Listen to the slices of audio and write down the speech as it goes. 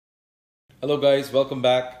Hello guys, welcome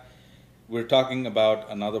back. We're talking about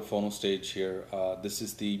another phono stage here. This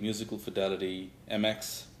is the Musical Fidelity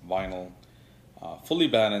MX-VYNL fully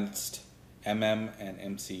balanced MM and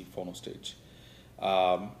MC phono stage.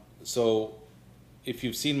 So if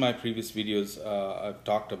you've seen my previous videos, I've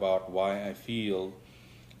talked about why I feel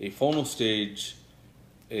a phono stage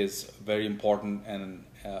is very important and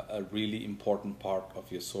a really important part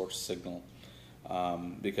of your source signal.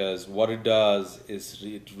 Because what it does is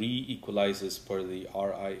it re-equalizes per the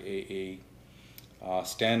RIAA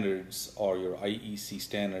standards or your IEC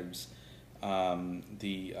standards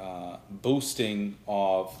the boosting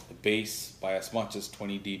of the bass by as much as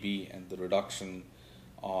 20 dB and the reduction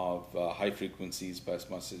of high frequencies by as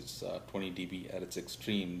much as 20 dB at its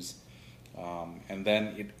extremes, and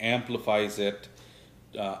then it amplifies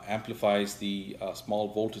the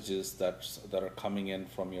small voltages that are coming in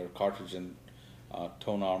from your cartridge and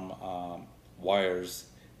tone arm wires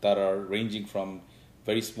that are ranging from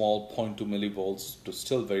very small 0.2 millivolts to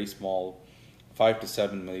still very small 5 to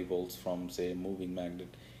 7 millivolts from, say, a moving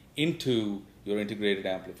magnet into your integrated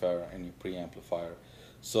amplifier and your preamplifier.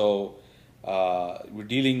 So we're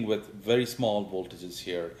dealing with very small voltages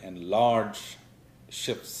here and large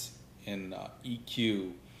shifts in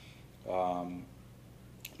EQ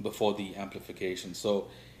before the amplification. So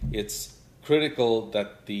it's critical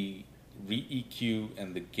that the re-EQ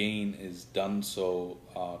and the gain is done so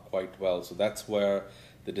quite well. So that's where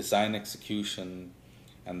the design execution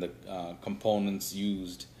and the components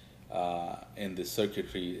used in the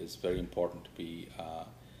circuitry is very important to be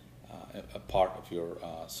a part of your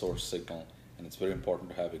source signal, and it's very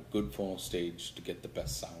important to have a good phono stage to get the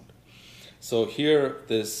best sound. So here,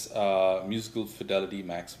 this Musical Fidelity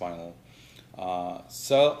MX-VYNL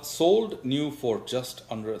sold new for just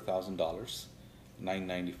under $1,000,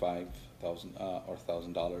 $995 or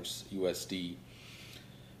 $1,000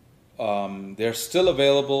 USD. They're still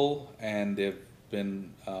available, and there've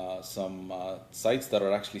been some sites that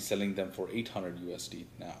are actually selling them for $800 USD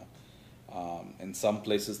now. In some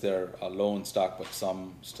places they're low in stock, but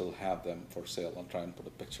some still have them for sale. I'll try and put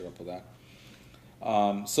a picture up of that.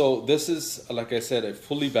 So this is, like I said, a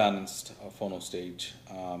fully balanced phono stage.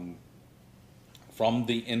 From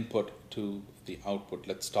the input to the output,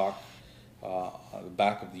 let's talk the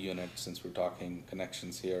back of the unit, since we're talking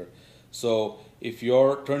connections here. So if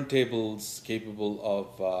your turntable's capable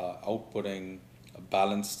of outputting a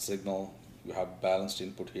balanced signal, you have balanced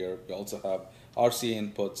input here. You also have RCA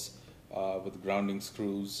inputs with grounding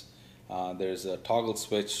screws. There's a toggle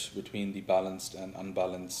switch between the balanced and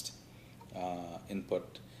unbalanced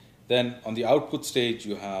input. Then on the output stage,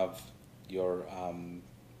 you have your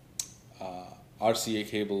RCA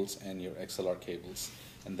cables and your XLR cables,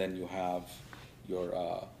 and then you have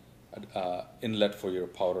your inlet for your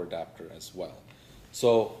power adapter as well.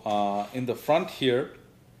 So in the front here,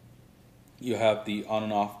 you have the on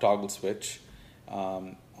and off toggle switch.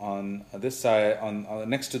 On this side,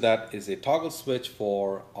 next to that is a toggle switch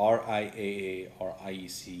for RIAA or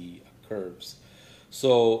IEC curves.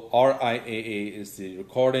 So RIAA is the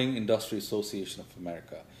Recording Industry Association of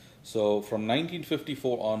America. So from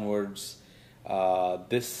 1954 onwards,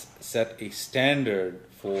 this set a standard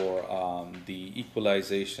for the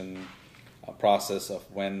equalization process of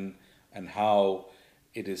when and how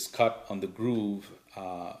it is cut on the groove,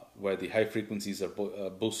 where the high frequencies are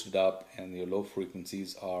boosted up and the low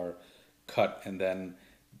frequencies are cut, and then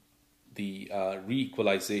the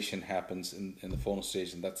re-equalization happens in the phono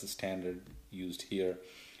stage, and that's the standard used here.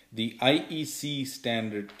 The IEC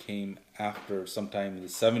standard came after sometime in the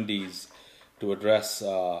 70s to address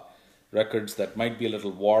records that might be a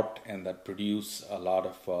little warped and that produce a lot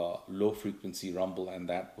of low frequency rumble, and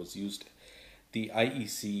that was used. The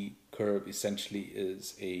IEC curve essentially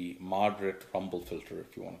is a moderate rumble filter,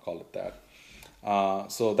 if you want to call it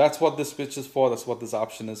that. So that's what this switch is for, that's what this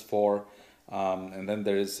option is for. And then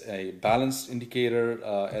there is a balanced indicator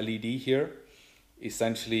LED here,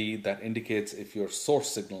 essentially that indicates if your source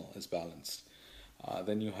signal is balanced.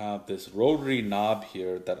 Then you have this rotary knob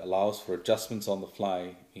here that allows for adjustments on the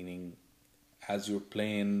fly, meaning as you're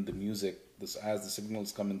playing the music, as the signal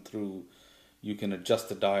is coming through, you can adjust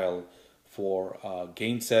the dial for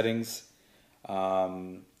gain settings.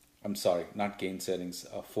 I'm sorry, not gain settings,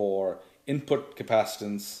 for input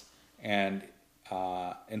capacitance and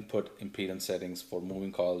input impedance settings for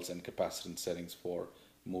moving coils and capacitance settings for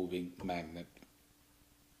moving magnet.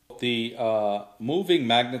 The moving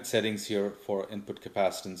magnet settings here for input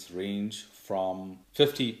capacitance range from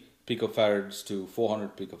 50 picofarads to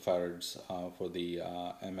 400 picofarads for the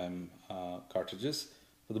MM cartridges.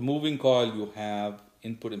 For the moving coil, you have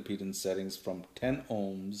input impedance settings from 10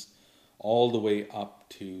 ohms all the way up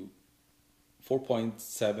to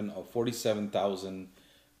 4.7 or 47,000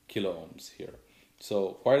 kilo ohms here.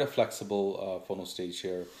 So quite a flexible phono stage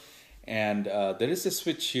here. And there is a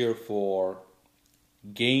switch here for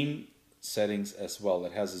gain settings as well.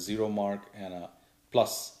 It has a 0 mark and a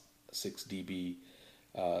plus 6 dB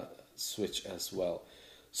switch as well.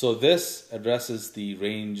 So this addresses the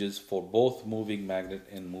ranges for both moving magnet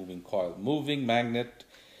and moving coil. Moving magnet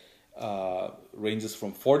ranges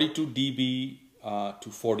from 42 dB to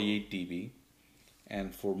 48 dB,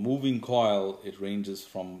 and for moving coil it ranges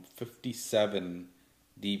from 57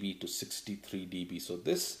 dB to 63 dB. So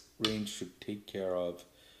this range should take care of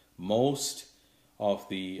most of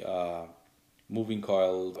the moving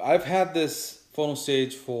coil. I've had this phono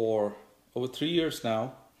stage for over 3 years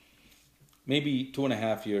now, maybe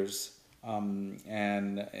 2.5 years,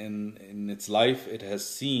 and in its life it has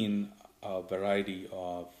seen a variety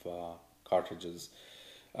of cartridges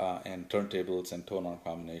and turntables and tone arm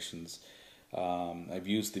combinations. I've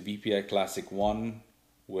used the VPI Classic 1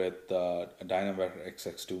 with a Dynavector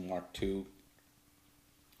XX2 Mark II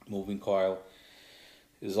moving coil.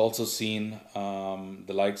 It has also seen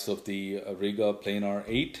the likes of the Riga Planar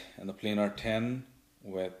 8 and the Planar 10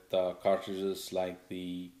 with cartridges like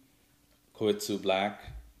the Koitsu Black,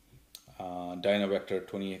 Dynavector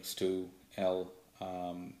 20X2L,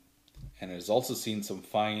 and it has also seen some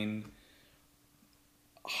fine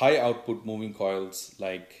high output moving coils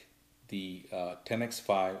like the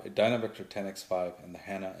 10X5, Dynavector 10X5 and the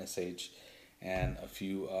Hanna SH, and a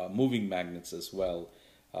few moving magnets as well.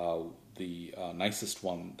 The nicest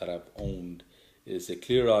one that I've owned is a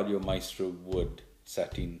Clear Audio Maestro Wood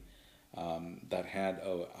setting that had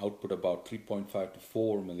an output about 3.5 to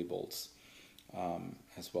 4 millivolts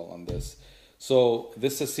as well on this. So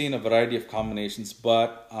this has seen a variety of combinations,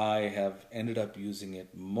 but I have ended up using it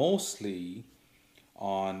mostly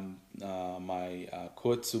on my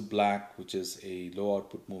Koitsu Black, which is a low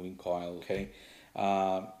output moving coil. Okay,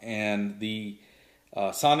 and the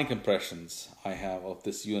sonic impressions I have of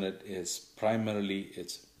this unit is primarily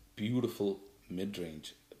its beautiful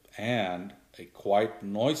mid-range and a quiet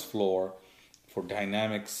noise floor for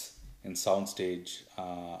dynamics and soundstage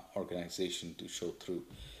organization to show through.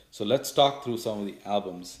 So let's talk through some of the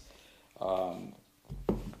albums.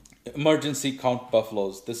 Emergency Count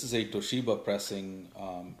Buffaloes. This is a Toshiba pressing.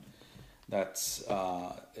 That's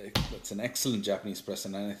an excellent Japanese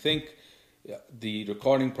pressing, and I think the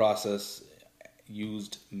recording process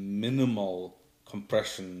used minimal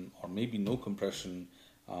compression or maybe no compression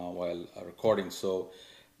while recording. So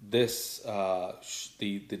this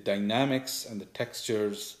the dynamics and the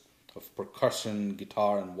textures of percussion,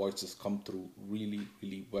 guitar, and voices come through really,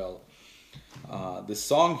 really well. This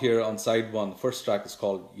song here on side 1, the first track, is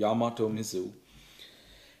called Yamato Mizu.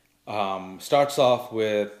 Starts off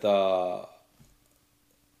with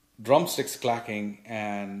drumsticks clacking,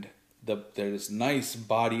 and there is nice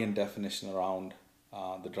body and definition around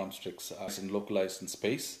the drumsticks and localized in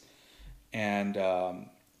space. And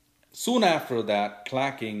soon after that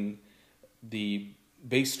clacking, the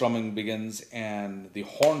bass drumming begins, and the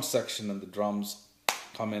horn section and the drums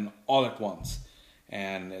come in all at once.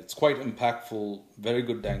 And it's quite impactful, very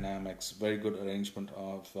good dynamics, very good arrangement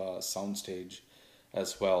of soundstage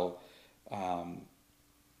as well. And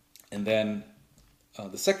then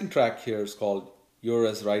the second track here is called You're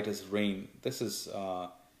As Right As Rain. This is a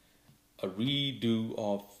redo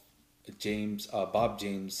of Bob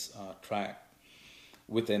James track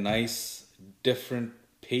with a nice different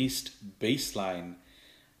paced bass line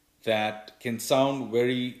that can sound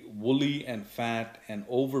very woolly and fat and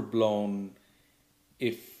overblown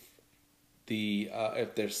if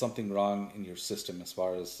there's something wrong in your system as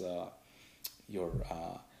far as your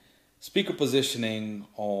speaker positioning,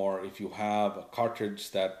 or if you have a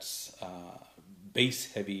cartridge that's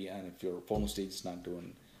bass heavy, and if your phono stage is not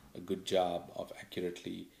doing a good job of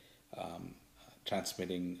accurately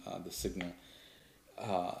transmitting the signal.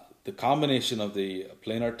 The combination of the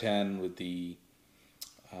Planar 10 with the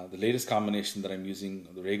latest combination that I'm using,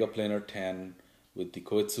 the Riga Planar 10 with the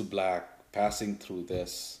Koitsu Black, passing through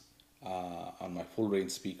this on my full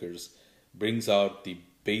range speakers, brings out the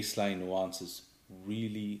bassline nuances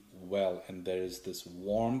really well, and there is this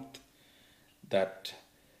warmth that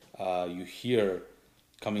you hear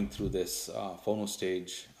coming through this phono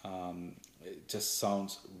stage. It just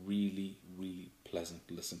sounds really, really pleasant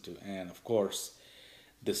to listen to. And of course,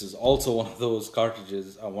 this is also one of those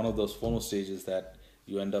cartridges, one of those phono stages that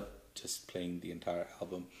you end up just playing the entire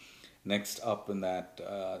album. Next up in that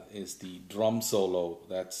is the drum solo.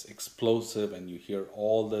 That's explosive, and you hear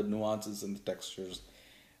all the nuances and the textures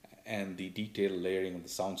and the detailed layering of the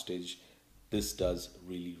soundstage. This does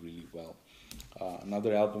really, really well.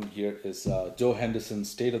 Another album here is Joe Henderson's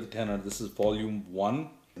State of the Tenor. This is Volume 1.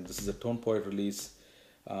 And this is a Tone Poet release,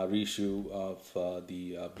 reissue of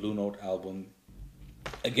the Blue Note album.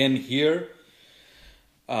 Again, here,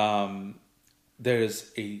 there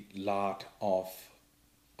is a lot of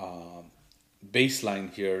bass line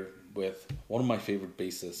here with one of my favorite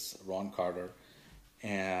bassists, Ron Carter.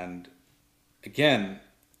 And again,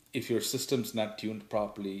 if your system's not tuned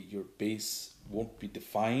properly, your bass won't be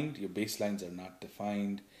defined. Your bass lines are not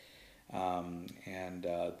defined.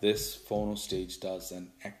 This Phono Stage does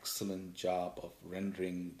an excellent job of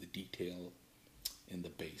rendering the detail in the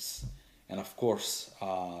bass. And of course,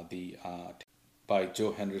 the by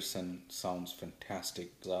Joe Henderson sounds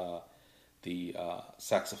fantastic. The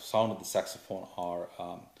sound of the saxophone are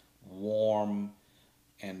warm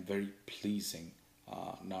and very pleasing,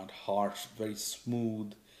 not harsh, very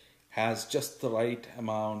smooth, has just the right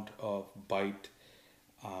amount of bite,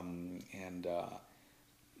 and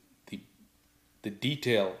the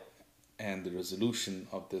detail and the resolution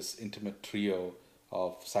of this intimate trio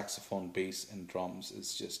of saxophone, bass, and drums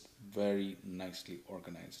is just very nicely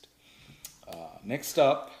organized. Next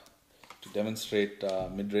up, to demonstrate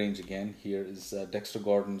mid-range again, here is Dexter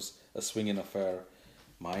Gordon's A Swingin' Affair.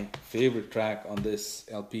 My favorite track on this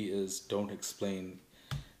LP is Don't Explain.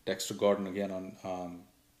 Dexter Gordon again on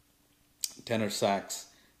tenor sax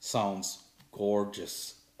sounds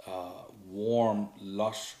gorgeous, warm,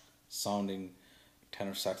 lush sounding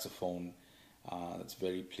tenor saxophone. That's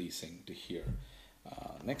very pleasing to hear.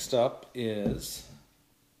 Next up is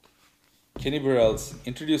Kenny Burrell's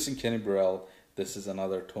Introducing Kenny Burrell. This is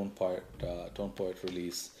another Tone Poet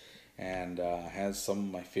release, and has some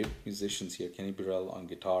of my favorite musicians here. Kenny Burrell on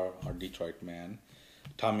guitar, our Detroit man.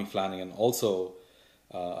 Tommy Flanagan, also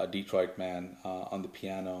a Detroit man, on the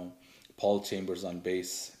piano. Paul Chambers on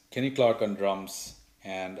bass. Kenny Clark on drums,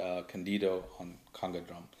 and Candido on conga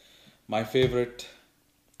drum. My favorite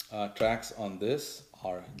tracks on this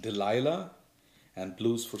are Delilah and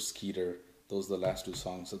Blues for Skeeter. Those are the last two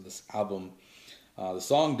songs of this album. The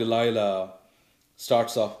song Delilah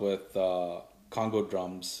starts off with Congo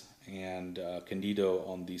drums and Candido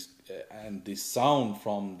on these, and the sound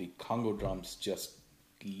from the Congo drums just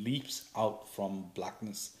leaps out from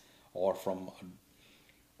blackness or from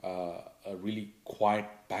a really quiet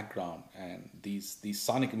background, and these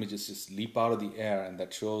sonic images just leap out of the air, and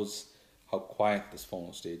that shows how quiet this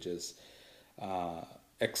Phono Stage is.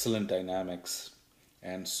 Excellent dynamics,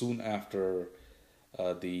 and soon after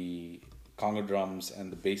the conga drums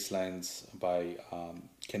and the bass lines by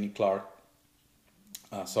Kenny Clark,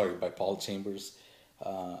 by Paul Chambers,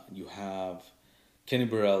 you have Kenny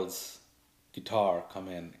Burrell's guitar come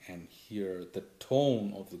in, and hear the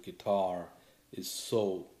tone of the guitar is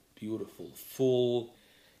so beautiful, full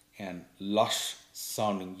and lush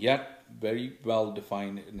sounding, yet very well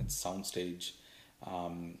defined in its soundstage,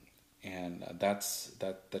 and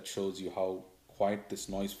that shows you how quiet this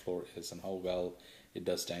noise floor is and how well it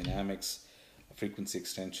does dynamics. Frequency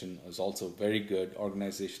extension is also very good.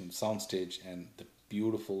 Organization of soundstage, and the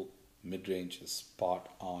beautiful mid-range is spot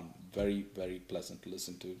on. Very, very pleasant to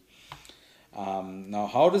listen to. Now,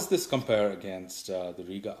 how does this compare against the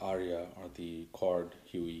Riga Aria or the Chord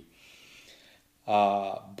Huey?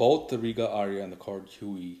 Both the Riga Aria and the Chord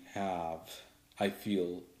Huey have, I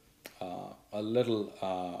feel, a little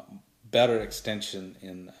better extension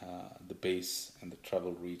in the bass and the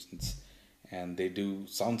treble regions, and they do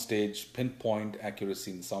soundstage pinpoint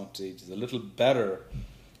accuracy in the soundstage is a little better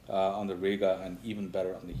on the Riga and even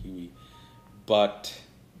better on the Huey, but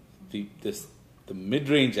the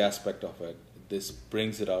mid-range aspect of it, this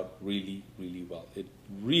brings it out really, really well. It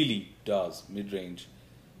really does mid-range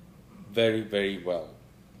very, very well.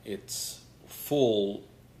 It's full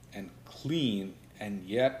and clean and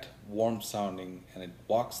yet warm sounding, and it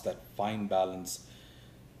walks that fine balance,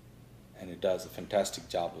 and it does a fantastic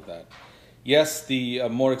job of that. Yes, the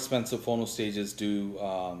more expensive Phono Stages do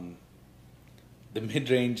the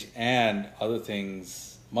mid-range and other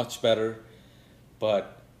things much better,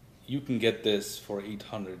 but you can get this for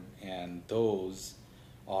 $800, and those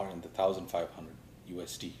are in the $1,500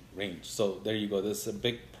 USD range. So there you go. This is a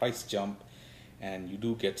big price jump, and you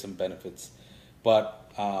do get some benefits.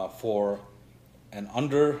 But for an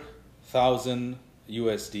under 1,000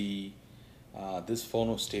 USD, this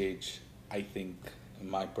Phono Stage, I think, in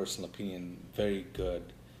my personal opinion, very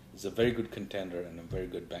good. It's a very good contender and a very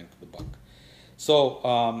good bang for the buck.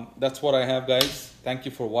 So that's what I have, guys. Thank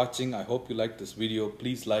you for watching. I hope you liked this video.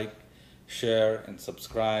 Please like, share, and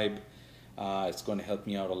subscribe. It's going to help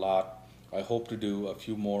me out a lot. I hope to do a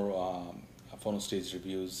few more Phono Stage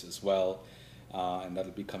reviews as well, and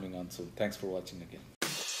that'll be coming on soon. Thanks for watching again.